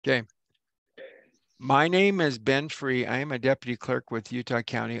Okay. My name is Ben Free. I am a deputy clerk with Utah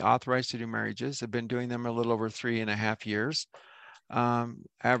County, authorized to do marriages. I've been doing them a little over 3.5 years,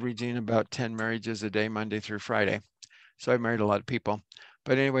 averaging about 10 marriages a day, Monday through Friday. So I've married a lot of people.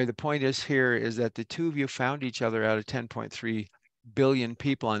 But anyway, the point is here is that the two of you found each other out of 10.3 billion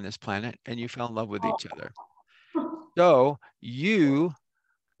people on this planet, and you fell in love with each other. So you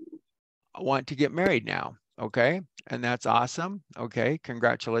want to get married now, okay? And that's awesome. Okay,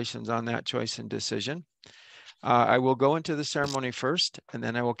 congratulations on that choice and decision. I will go into the ceremony first, and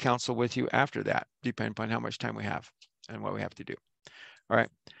then I will counsel with you after that, depending upon how much time we have and what we have to do. All right.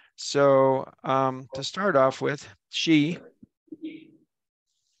 So to start off with, she,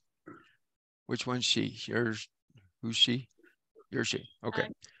 which one's she? Yours, who's she? You're she. Okay.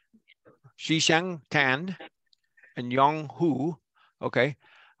 Shi Shang Tan and Yong Hu. Okay.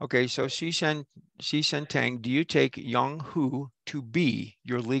 Okay. So Shi Shan Tang, do you take Yong Hu to be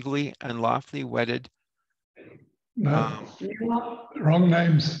your legally and lawfully wedded? No, wrong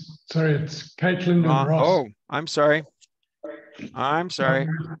names. Sorry, it's Katelyn and Ross. Oh, I'm sorry. I'm sorry.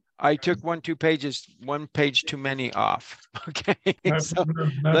 I took one page too many off. Okay, so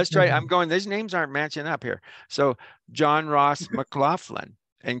let's try. I'm going, these names aren't matching up here. So John Ross McLaughlin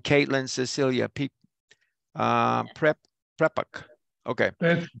and Katelyn Cecilia Prepuk. Okay.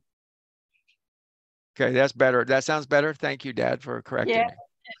 Okay, that's better. That sounds better. Thank you, Dad, for correcting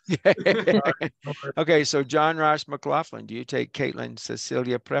me. Okay, so John Ross McLaughlin, do you take Katelyn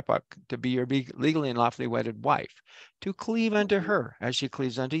Cecilia Prepuk to be your legally and lawfully wedded wife, to cleave unto her as she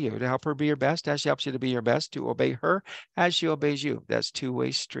cleaves unto you, to help her be your best as she helps you to be your best, to obey her as she obeys you? That's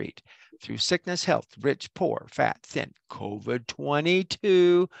two-way street. Through sickness, health, rich, poor, fat, thin,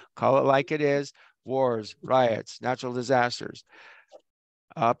 COVID-22, call it like it is, wars, riots, natural disasters,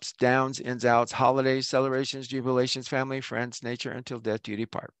 ups, downs, ins, outs, holidays, celebrations, jubilations, family, friends, nature, until death do you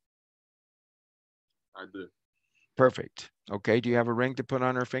depart. I do. Perfect. Okay. Do you have a ring to put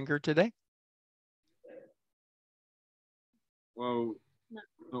on her finger today? Well,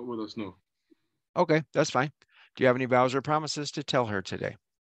 not with us, no. Okay, that's fine. Do you have any vows or promises to tell her today?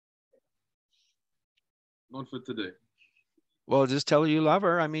 Not for today. Well, just tell her you love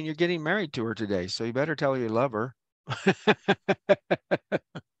her. I mean, you're getting married to her today, so you better tell her you love her.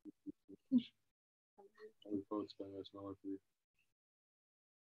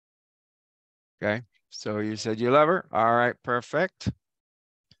 Okay, so you said you love her. All right, perfect.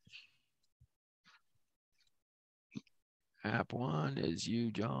 App 1 is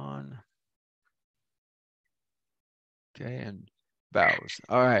you, John. Okay, and vows.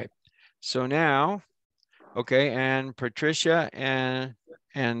 All right. So now, okay, and Patricia and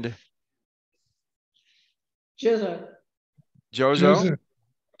Joseph,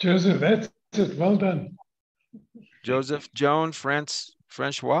 that's it. Well done. Joseph Joan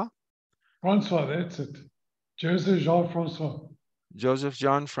Francois. Francois, that's it. Joseph Jean-Francois. Joseph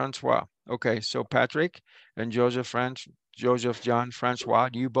John Francois. Okay, so Patrick and Joseph John Francois,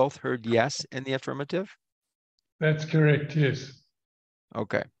 you both heard yes in the affirmative? That's correct, yes.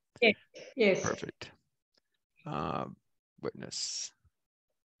 Okay. Yes. Perfect. Witness.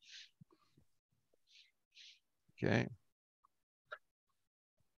 Okay.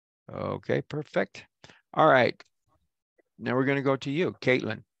 Okay, perfect. All right. Now we're going to go to you,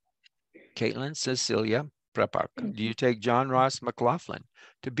 Katelyn. Katelyn Cecilia Prepuk, do you take John Ross McLaughlin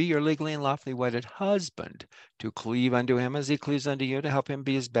to be your legally and lawfully wedded husband, to cleave unto him as he cleaves unto you, to help him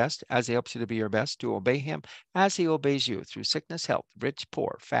be his best as he helps you to be your best, to obey him as he obeys you through sickness, health, rich,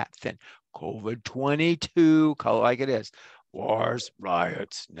 poor, fat, thin, COVID-22, call it like it is, wars,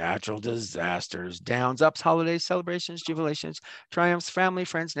 riots, natural disasters, downs, ups, holidays, celebrations, jubilations, triumphs, family,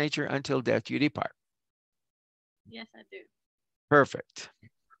 friends, nature, until death you depart? Yes, I do. Perfect.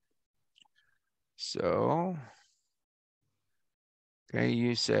 So, okay,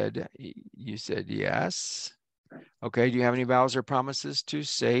 you said yes. Okay, do you have any vows or promises to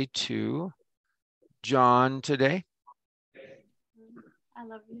say to John today? I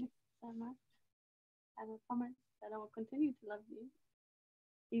love you so much. I will promise that I will continue to love you,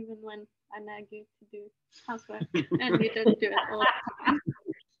 even when I nag you to do housework and you don't do it all the time.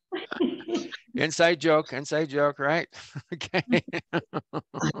 Inside joke, right? Okay.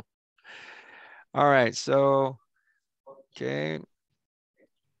 All right, so, okay.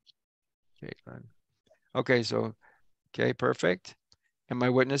 Okay, so, okay, perfect. And my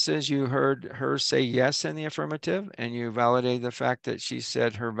witnesses, you heard her say yes in the affirmative, and you validated the fact that she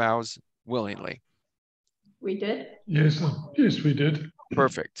said her vows willingly. We did? Yes, yes, we did.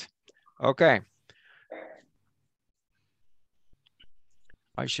 Perfect. Okay.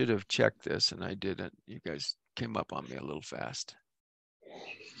 I should have checked this and I didn't. You guys came up on me a little fast.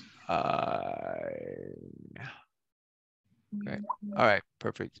 Okay. All right.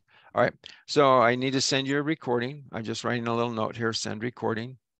 Perfect. All right. So I need to send you a recording. I'm just writing a little note here. Send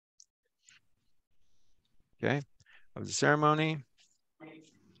recording. Okay. Of the ceremony.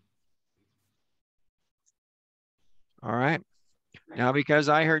 All right. Now, because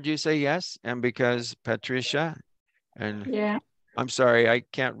I heard you say yes, and because Patricia and Yeah. I'm sorry, I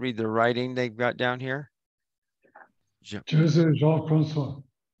can't read the writing they've got down here. Joseph Jean-Francois.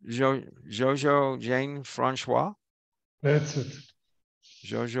 Jojo Jane Francois. That's it.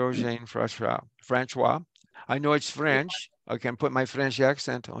 Jojo Jane Francois. Francois. I know it's French. I can put my French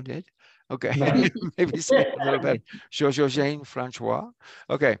accent on it. Okay, maybe say it a little better. Jojo Jane Francois.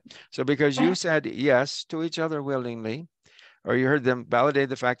 Okay, so because you said yes to each other willingly, or you heard them validate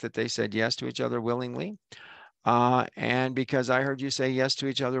the fact that they said yes to each other willingly, and because I heard you say yes to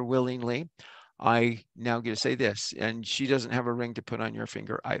each other willingly, I now get to say this, and she doesn't have a ring to put on your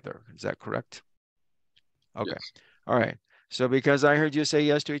finger either. Is that correct? Okay. Yes. All right. So because I heard you say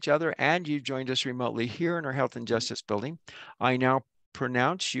yes to each other and you joined us remotely here in our Health and Justice building, I now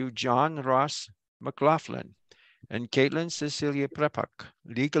pronounce you John Ross McLaughlin and Katelyn Cecilia Prepuk,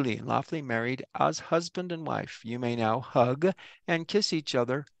 legally and lawfully married as husband and wife. You may now hug and kiss each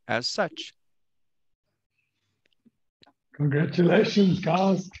other as such. Congratulations,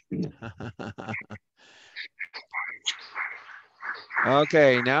 guys.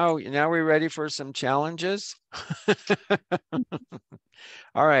 Okay, now we're ready for some challenges.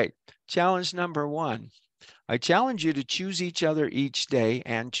 All right, challenge number 1. I challenge you to choose each other each day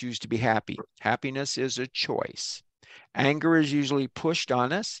and choose to be happy. Happiness is a choice. Anger is usually pushed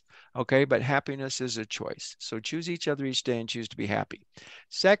on us, okay, but happiness is a choice. So choose each other each day and choose to be happy.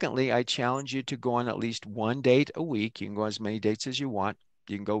 Secondly, I challenge you to go on at least one date a week. You can go as many dates as you want.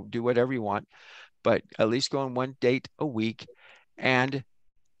 You can go do whatever you want, but at least go on one date a week and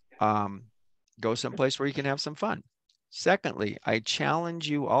go someplace where you can have some fun. Secondly, I challenge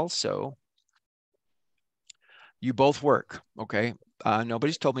you also, you both work, okay?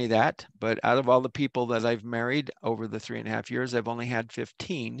 Nobody's told me that, but out of all the people that I've married over the 3.5 years, I've only had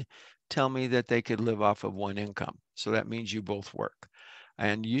 15 tell me that they could live off of one income. So that means you both work.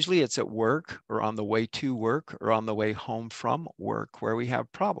 And usually it's at work or on the way to work or on the way home from work where we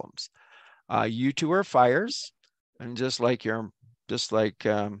have problems. You two are fires, and just like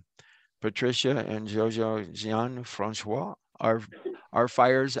Patricia and Jojo Jean Francois are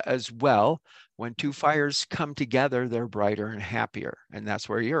fires as well. When two fires come together, they're brighter and happier, and that's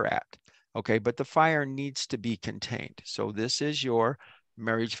where you're at. Okay, but the fire needs to be contained. So this is your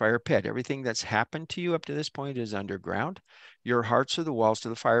marriage fire pit. Everything that's happened to you up to this point is underground. Your hearts are the walls to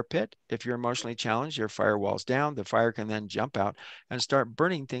the fire pit. If you're emotionally challenged, your fire walls down. The fire can then jump out and start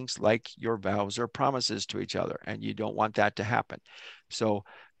burning things like your vows or promises to each other, and you don't want that to happen. So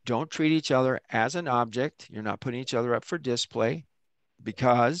don't treat each other as an object. You're not putting each other up for display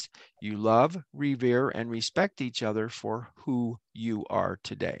because you love, revere, and respect each other for who you are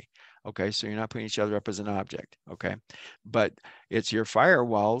today. Okay, so you're not putting each other up as an object. Okay, but it's your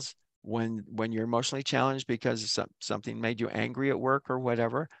firewalls when you're emotionally challenged because something made you angry at work or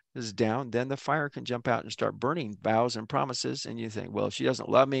whatever is down, then the fire can jump out and start burning vows and promises. And you think, well, she doesn't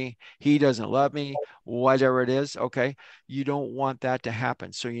love me, he doesn't love me, whatever it is. Okay, you don't want that to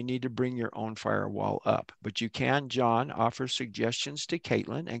happen. So you need to bring your own firewall up. But you can, John, offer suggestions to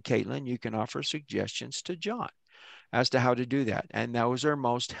Katelyn, and Katelyn, you can offer suggestions to John as to how to do that. And those are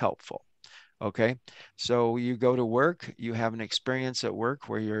most helpful. Okay, so you go to work, you have an experience at work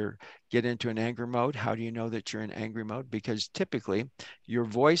where you get into an anger mode. How do you know that you're in angry mode? Because typically your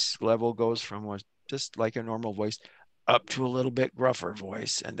voice level goes from just like a normal voice up to a little bit gruffer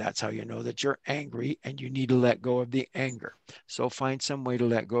voice. And that's how you know that you're angry and you need to let go of the anger. So find some way to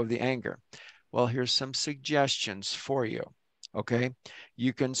let go of the anger. Well, here's some suggestions for you. Okay,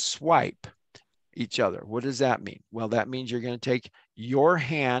 you can swipe each other. What does that mean? Well, that means you're going to take your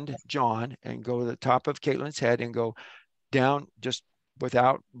hand, John, and go to the top of Katelyn's head and go down just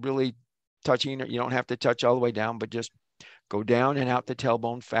without really touching her. You don't have to touch all the way down, but just go down and out the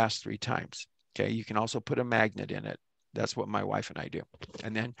tailbone fast 3 times. Okay. You can also put a magnet in it. That's what my wife and I do.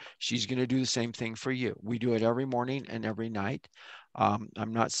 And then she's going to do the same thing for you. We do it every morning and every night.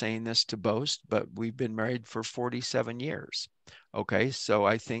 I'm not saying this to boast, but we've been married for 47 years. Okay, so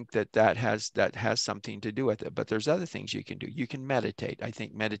I think that has something to do with it. But there's other things you can do. You can meditate. I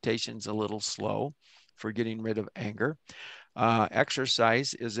think meditation's a little slow for getting rid of anger.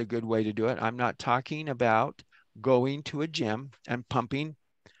 Exercise is a good way to do it. I'm not talking about going to a gym and pumping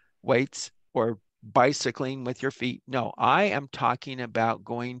weights or bicycling with your feet. No, I am talking about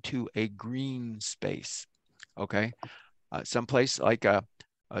going to a green space. Okay. someplace like a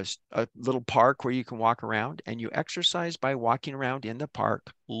little park where you can walk around, and you exercise by walking around in the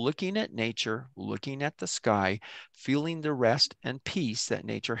park, looking at nature, looking at the sky, feeling the rest and peace that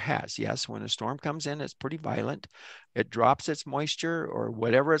nature has. Yes, when a storm comes in, it's pretty violent. It drops its moisture or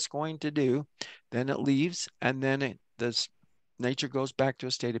whatever it's going to do, then it leaves, and then this nature goes back to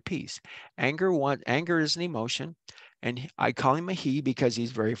a state of peace. Anger is an emotion, and I call him a he because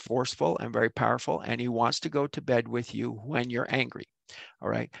he's very forceful and very powerful, and he wants to go to bed with you when you're angry. All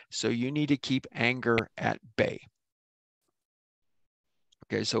right. So you need to keep anger at bay.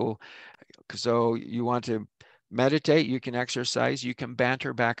 Okay. So you want to meditate, you can exercise, you can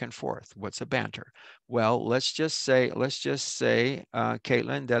banter back and forth. What's a banter? Well, let's just say,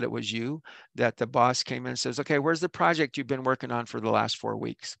 Katelyn, that it was you, that the boss came in and says, okay, where's the project you've been working on for the last 4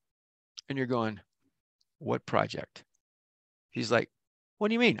 weeks? And you're going, what project? He's like, what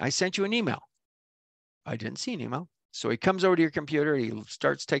do you mean? I sent you an email. I didn't see an email. So he comes over to your computer, he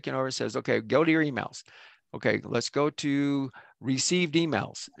starts taking over, says, okay, go to your emails. Okay, let's go to received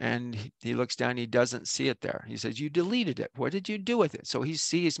emails. And he looks down, he doesn't see it there. He says, you deleted it. What did you do with it? So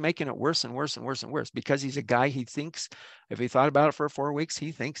he's making it worse and worse and worse and worse because he's a guy, he thinks, if he thought about it for 4 weeks,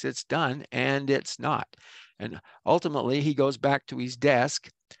 he thinks it's done, and it's not. And ultimately, he goes back to his desk,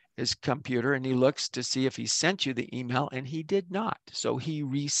 his computer, and he looks to see if he sent you the email, and he did not. So he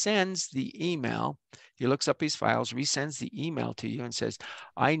resends the email. He looks up his files, resends the email to you and says,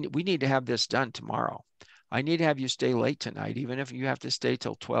 we need to have this done tomorrow. I need to have you stay late tonight. Even if you have to stay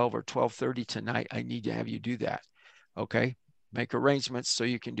till 12 or 12:30 tonight, I need to have you do that. Okay. Make arrangements so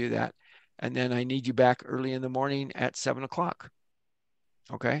you can do that. And then I need you back early in the morning at 7 o'clock.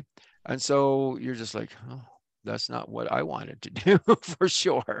 Okay. And so you're just like, oh, that's not what I wanted to do for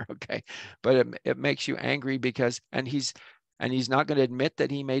sure. Okay. But it makes you angry because, and he's not going to admit that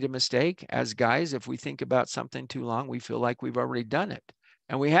he made a mistake. As guys, if we think about something too long, we feel like we've already done it,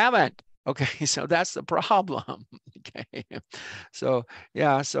 and we haven't. Okay. So that's the problem. Okay. So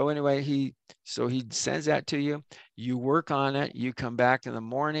yeah. So anyway, he sends that to you. You work on it. You come back in the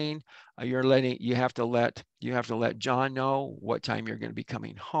morning. You have to let John know what time you're going to be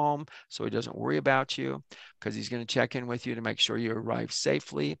coming home, so he doesn't worry about you, because he's going to check in with you to make sure you arrive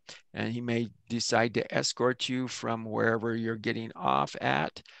safely, and he may decide to escort you from wherever you're getting off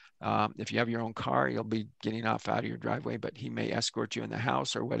at. If you have your own car, you'll be getting off out of your driveway, but he may escort you in the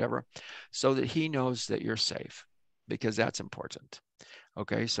house or whatever, so that he knows that you're safe, because that's important.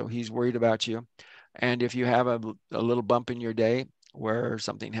 Okay, so he's worried about you. And if you have a little bump in your day where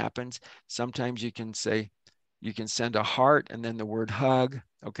something happens, sometimes you can send a heart and then the word hug.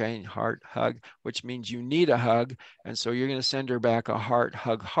 Okay, heart, hug, which means you need a hug. And so you're going to send her back a heart,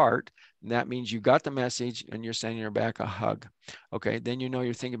 hug, heart. And that means you got the message and you're sending her back a hug. Okay, then you know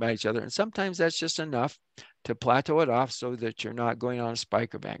you're thinking about each other. And sometimes that's just enough to plateau it off so that you're not going on a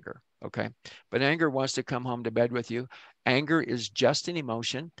spike of anger. Okay, but anger wants to come home to bed with you. Anger is just an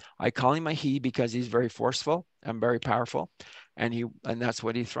emotion. I call him a he because he's very forceful and very powerful, and that's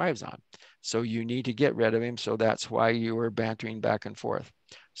what he thrives on. So you need to get rid of him. So that's why you were bantering back and forth.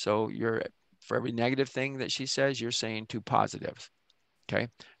 So for every negative thing that she says, you're saying 2 positives. Okay.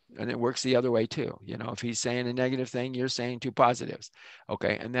 And it works the other way too. If he's saying a negative thing, you're saying 2 positives.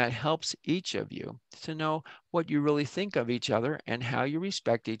 Okay. And that helps each of you to know what you really think of each other and how you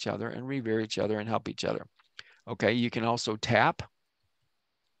respect each other and revere each other and help each other. Okay. You can also tap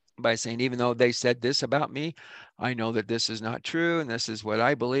by saying, even though they said this about me, I know that this is not true, and this is what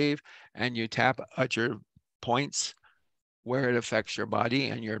I believe. And you tap at your points where it affects your body,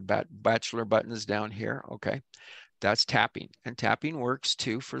 and your bachelor buttons down here. Okay. That's tapping. And tapping works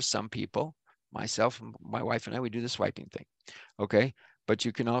too for some people. Myself, my wife and I, we do the swiping thing. Okay. But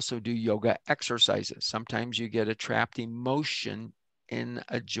you can also do yoga exercises. Sometimes you get a trapped emotion in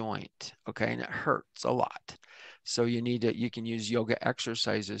a joint. Okay. And it hurts a lot. So you can use yoga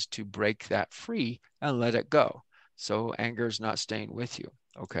exercises to break that free and let it go. So anger is not staying with you.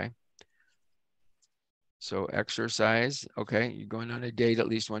 Okay. So exercise. Okay. You're going on a date at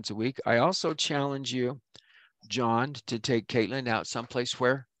least once a week. I also challenge you, John, to take Katelyn out someplace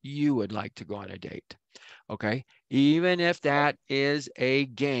where you would like to go on a date. Okay. Even if that is a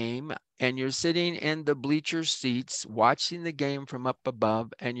game and you're sitting in the bleacher seats watching the game from up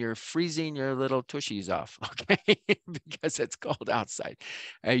above and you're freezing your little tushies off, okay, because it's cold outside.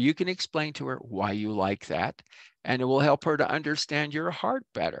 You can explain to her why you like that, and it will help her to understand your heart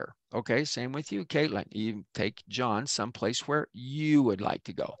better. Okay. Same with you, Katelyn. You take John someplace where you would like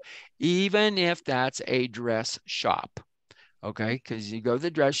to go, even if that's a dress shop. Okay, because you go to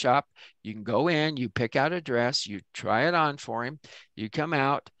the dress shop, you can go in, you pick out a dress, you try it on for him, you come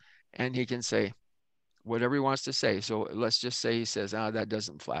out, and he can say, whatever he wants to say. So let's just say he says, oh, that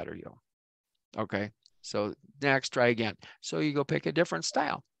doesn't flatter you. Okay. So next, try again. So you go pick a different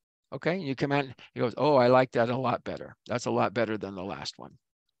style. Okay. You come out, he goes, oh, I like that a lot better. That's a lot better than the last one.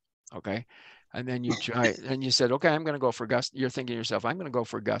 Okay. And then you try, and you said, okay, I'm going to go for gusto. You're thinking to yourself, I'm going to go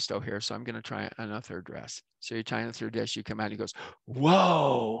for gusto here. So I'm going to try another dress. So you're trying the third dress, you come out, he goes,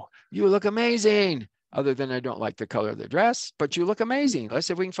 whoa, you look amazing. Other than I don't like the color of the dress, but you look amazing. Let's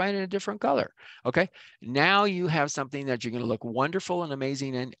see if we can find it in a different color. Okay. Now you have something that you're going to look wonderful and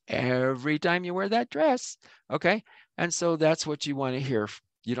amazing in every time you wear that dress. Okay. And so that's what you want to hear.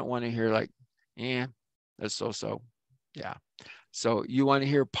 You don't want to hear like, yeah, that's so. Yeah. So you want to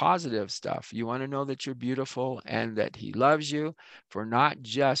hear positive stuff. You want to know that you're beautiful and that he loves you for not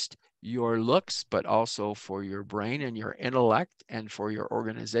just your looks, but also for your brain and your intellect and for your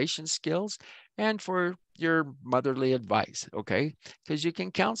organization skills and for your motherly advice, okay? Because you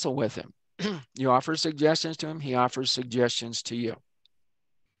can counsel with him. You offer suggestions to him, he offers suggestions to you.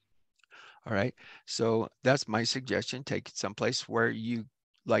 All right. So that's my suggestion. Take it someplace where you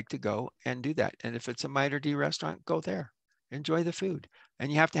like to go and do that. And if it's a Miter D restaurant, go there. Enjoy the food.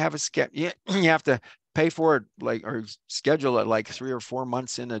 And you have to have a schedule. You have to pay for it like or schedule it like 3 or 4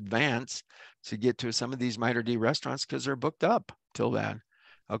 months in advance to get to some of these Miter D restaurants because they're booked up till then.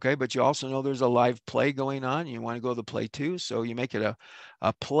 Okay. But you also know there's a live play going on. You want to go to the play too. So you make it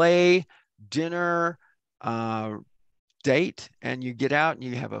a play, dinner, date, and you get out and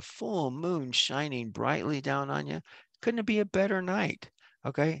you have a full moon shining brightly down on you. Couldn't it be a better night?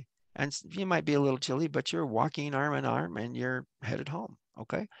 Okay. And you might be a little chilly, but you're walking arm in arm and you're headed home.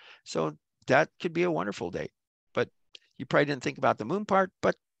 Okay. So that could be a wonderful date. But you probably didn't think about the moon part,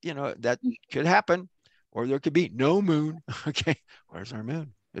 but you know, that could happen. Or there could be no moon. Okay. Where's our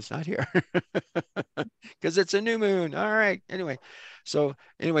moon? It's not here because it's a new moon. All right. Anyway, so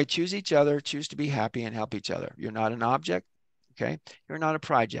anyway, choose each other, choose to be happy and help each other. You're not an object. Okay. You're not a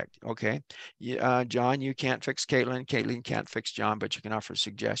project. Okay. John, you can't fix Katelyn. Katelyn can't fix John, but you can offer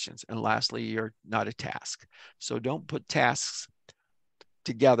suggestions. And lastly, you're not a task. So don't put tasks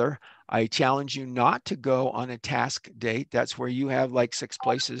together. I challenge you not to go on a task date. That's where you have like 6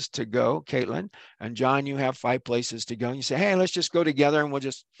 places to go, Katelyn. And John, you have 5 places to go. And you say, hey, let's just go together and we'll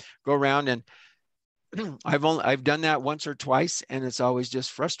just go around. And I've done that once or twice, and it's always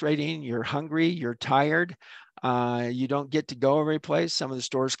just frustrating. You're hungry, you're tired. You don't get to go every place. Some of the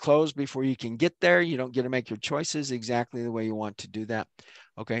stores close before you can get there. You don't get to make your choices exactly the way you want to do that.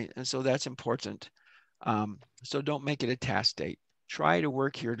 Okay, and so that's important. So don't make it a task date. Try to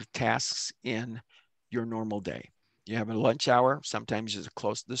work your tasks in your normal day. You have a lunch hour. Sometimes it's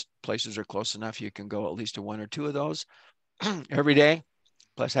close. This places are close enough. You can go at least to 1 or 2 of those every day,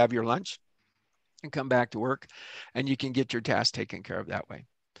 plus have your lunch and come back to work, and you can get your task taken care of that way.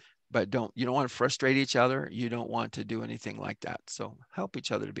 But you don't want to frustrate each other. You don't want to do anything like that. So help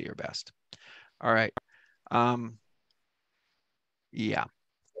each other to be your best. All right. Yeah.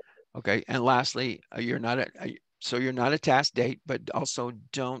 Okay. And lastly, you're not a task date, but also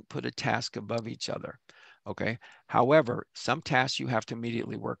don't put a task above each other. Okay. However, some tasks you have to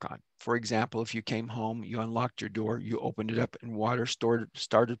immediately work on. For example, if you came home, you unlocked your door, you opened it up, and water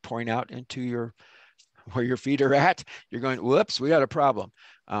started pouring out into where your feet are at, you're going, whoops, we got a problem.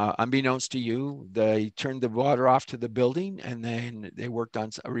 Unbeknownst to you, they turned the water off to the building and then they worked on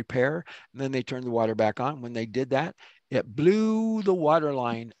a repair and then they turned the water back on. When they did that, it blew the water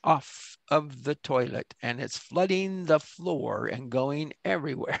line off of the toilet and it's flooding the floor and going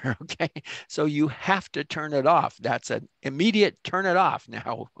everywhere. Okay. So you have to turn it off. That's an immediate turn it off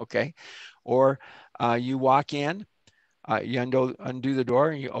now. Okay. Or you walk in, you undo the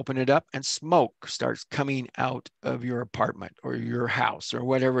door and you open it up and smoke starts coming out of your apartment or your house or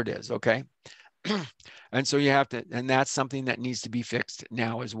whatever it is. Okay. And so you have to, and that's something that needs to be fixed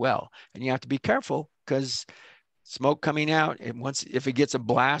now as well. And you have to be careful because smoke coming out, and if it gets a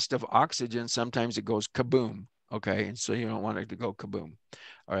blast of oxygen, sometimes it goes kaboom. Okay. And so you don't want it to go kaboom.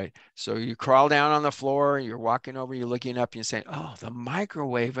 All right. So you crawl down on the floor, you're walking over, you're looking up, you're saying, oh, the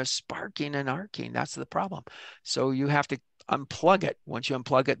microwave is sparking and arcing. That's the problem. So you have to unplug it. Once you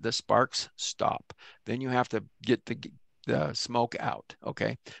unplug it, the sparks stop. Then you have to get the smoke out.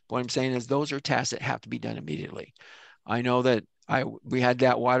 Okay. What I'm saying is those are tasks that have to be done immediately. I know that we had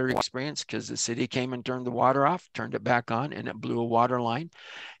that water experience because the city came and turned the water off, turned it back on, and it blew a water line.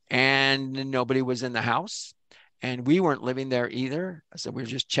 And nobody was in the house. And we weren't living there either. So we were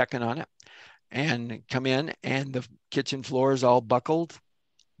just checking on it and come in and the kitchen floor is all buckled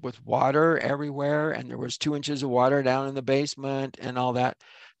with water everywhere. And there was 2 inches of water down in the basement and all that.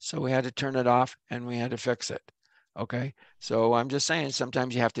 So we had to turn it off and we had to fix it. Okay. So I'm just saying,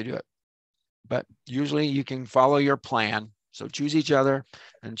 sometimes you have to do it. but usually you can follow your plan. So choose each other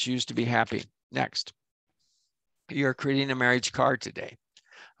and choose to be happy. Next, you're creating a marriage card today.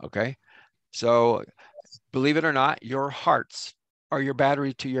 Okay. So believe it or not, your hearts are your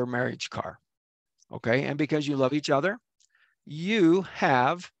battery to your marriage car. Okay. And because you love each other, you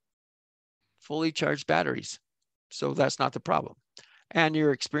have fully charged batteries. So that's not the problem. And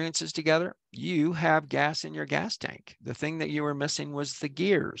your experiences together, you have gas in your gas tank. The thing that you were missing was the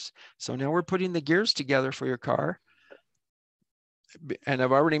gears. So now we're putting the gears together for your car. And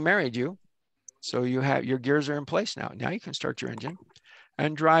I've already married you. So you have your gears are in place now. Now you can start your engine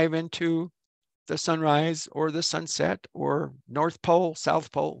and drive into the sunrise or the sunset or North Pole,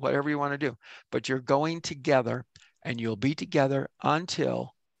 South Pole, whatever you want to do. But you're going together and you'll be together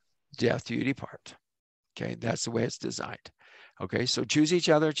until death do you depart. Okay, that's the way it's designed. Okay, so choose each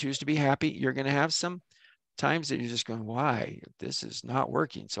other, choose to be happy. You're going to have some times that you're just going, why? This is not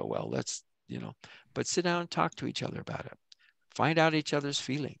working so well. Let's, but sit down and talk to each other about it. Find out each other's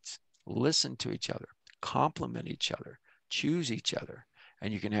feelings, listen to each other, compliment each other, choose each other,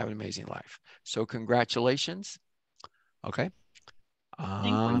 and you can have an amazing life. So congratulations. Okay.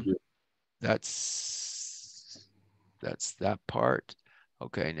 Thank you. That's that part.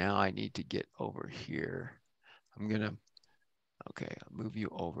 Okay, now I need to get over here. Okay, I'll move you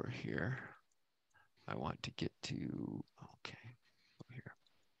over here. I want to get to, okay, over here.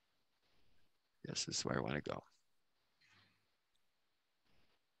 Yes, this is where I want to go.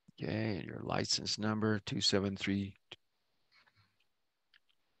 Okay, and your license number, 273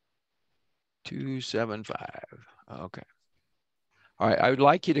 275. Okay. All right, I would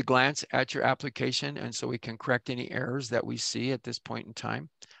like you to glance at your application and so we can correct any errors that we see at this point in time.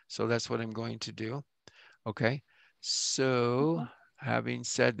 So that's what I'm going to do. Okay, so having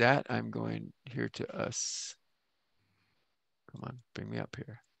said that, I'm going here to us. Come on, bring me up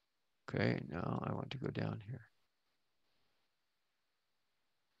here. Okay, now I want to go down here.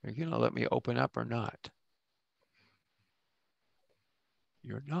 Are you gonna let me open up or not?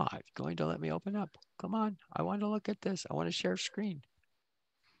 You're not going to let me open up. Come on, I want to look at this. I want to share screen.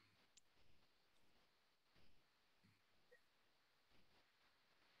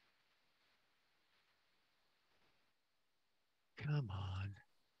 Come on.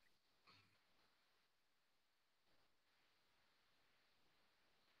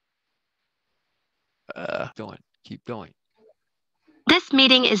 Keep going. This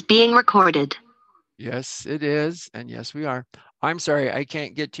meeting is being recorded. Yes, it is. And yes, we are. I'm sorry, I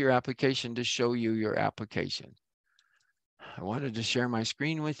can't get to your application to show you your application. I wanted to share my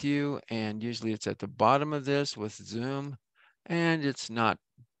screen with you, and usually it's at the bottom of this with Zoom, and it's not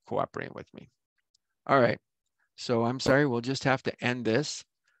cooperating with me. All right, so I'm sorry, we'll just have to end this.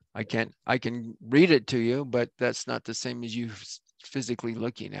 I can read it to you, but that's not the same as you physically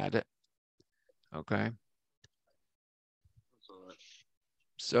looking at it. Okay. That's all right.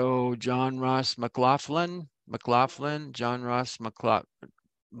 So John Ross McLaughlin, John Ross McLaughlin,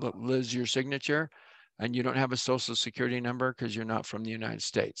 Liz, your signature, and you don't have a social security number because you're not from the United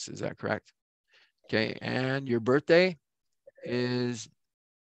States. Is that correct? Okay, and your birthday is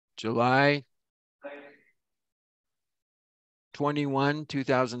July 21,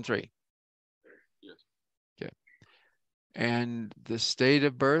 2003. Yes. Okay, and the state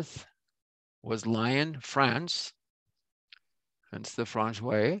of birth was Lyon, France. Hence the French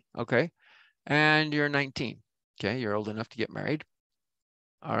way. Okay, and you're 19. Okay, you're old enough to get married.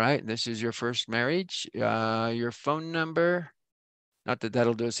 All right, this is your first marriage. Your phone number, not that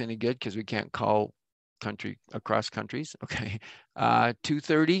that'll do us any good because we can't call across countries. Okay,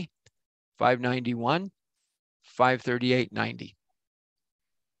 230 591 53890.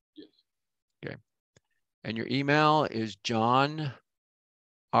 Yes. Okay, and your email is John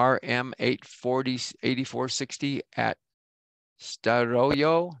RM8408460 at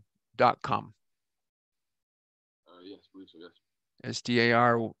staroyo.com. Yes, please, yes.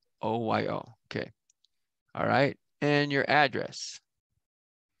 STAROYO. Okay. All right. And your address,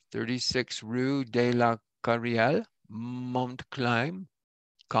 36 Rue de la Carrière, Montcalm,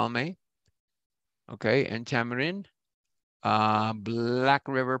 Calme. Okay. And Tamarin, Black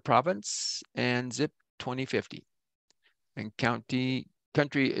River Province, and zip 2050. And country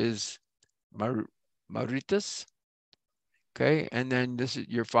is Mauritius. Okay. And then this is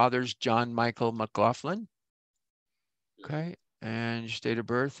your father's John Michael McLaughlin. Okay. And your state of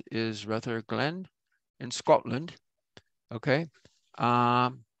birth is Rutherglen in Scotland. Okay.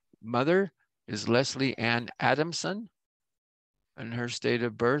 Mother is Leslie Ann Adamson, and her state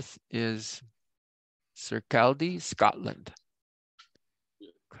of birth is Circaldy, Scotland.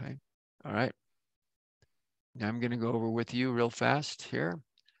 Okay. All right. Now I'm going to go over with you real fast here.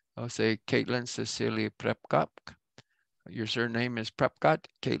 I'll say Katelyn Cecilia Prepcott. Your surname is Prepcott,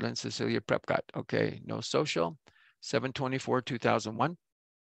 Katelyn Cecilia Prepcott. Okay, no social. 7/24/2001.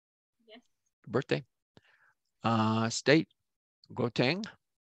 Yes. Birthday. State, Gauteng.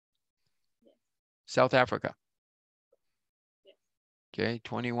 Yes. South Africa. Yes. Okay,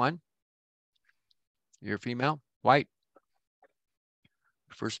 21. You're female, white.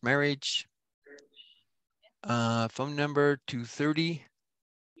 First marriage. Phone number 230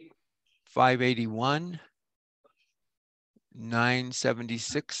 581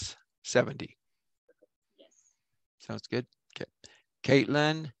 976 70. Yes. Sounds good. Okay.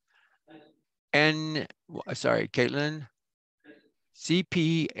 Katelyn Katelyn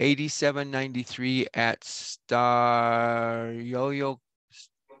CP 8793 at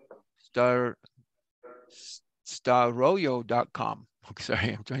staroyo.com.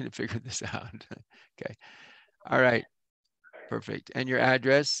 Sorry, I'm trying to figure this out. Okay. All right. Perfect. And your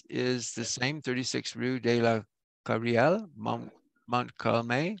address is the same, 36 Rue de la Carrière,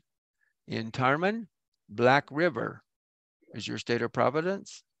 Montcalm in Tarman. Black River is your state of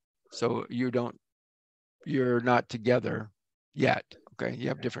Providence. So you're not together yet. Okay. You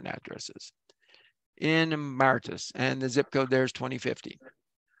have different addresses. In Martis, and the zip code there is 2050.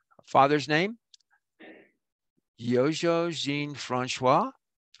 Father's name, Yojo Jean Francois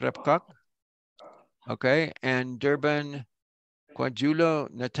Prepcock. Okay. And Durban,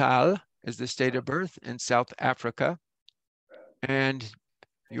 KwaZulu Natal is the state of birth in South Africa. And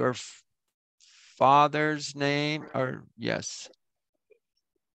your father's name,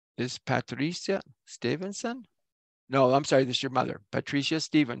 is Patricia Stevenson? No, I'm sorry, this is your mother. Patricia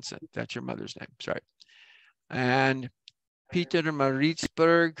Stevenson, that's your mother's name, sorry. And Peter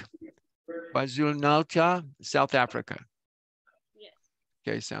Maritzburg, KwaZulu-Natal, South Africa. Yes.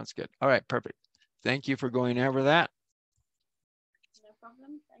 Okay, sounds good. All right, perfect. Thank you for going over that. No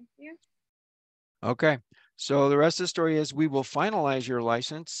problem. Thank you. Okay, so the rest of the story is we will finalize your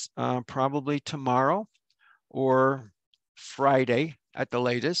license probably tomorrow or Friday at the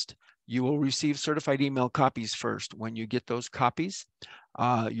latest. You will receive certified email copies first. When you get those copies,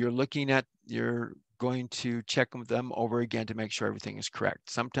 you're going to check them over again to make sure everything is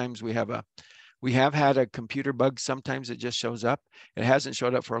correct. Sometimes we have had a computer bug. Sometimes it just shows up. It hasn't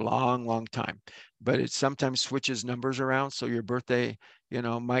showed up for a long, long time, but it sometimes switches numbers around. So your birthday,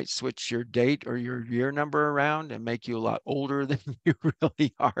 might switch your date or your year number around and make you a lot older than you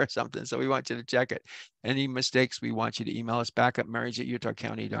really are or something. So we want you to check it. Any mistakes, we want you to email us back at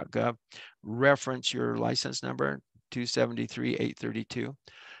marriage@utahcounty.gov. Reference your license number, 273-832,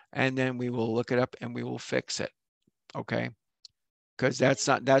 and then we will look it up and we will fix it. Okay. Because that's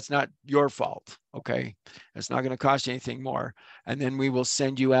not your fault. Okay. It's not going to cost you anything more. And then we will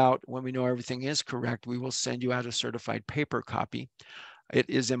send you out, when we know everything is correct, we will send you out a certified paper copy. It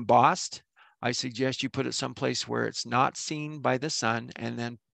is embossed. I suggest you put it someplace where it's not seen by the sun,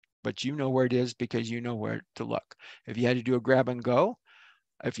 but you know where it is because you know where to look. If you had to do a grab and go,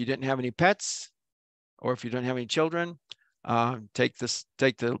 if you didn't have any pets, or if you don't have any children, take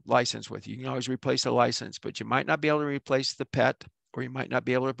the license with you. You can always replace the license, but you might not be able to replace the pet, or you might not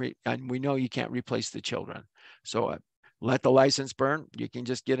be able to, and we know you can't replace the children. So let the license burn. You can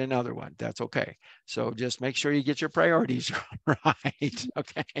just get another one. That's okay. So just make sure you get your priorities right.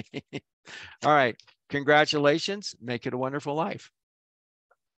 Okay. All right. Congratulations. Make it a wonderful life.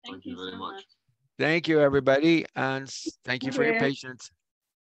 Thank you very much. Thank you, everybody. And thank you for your Okay. patience.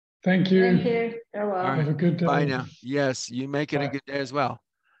 Thank you. Thank you. You're welcome. All right. Have a good day. Bye now. Yes, you make it a Bye. good day as well.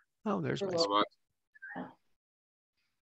 Oh, there's You're my welcome. Bye-bye.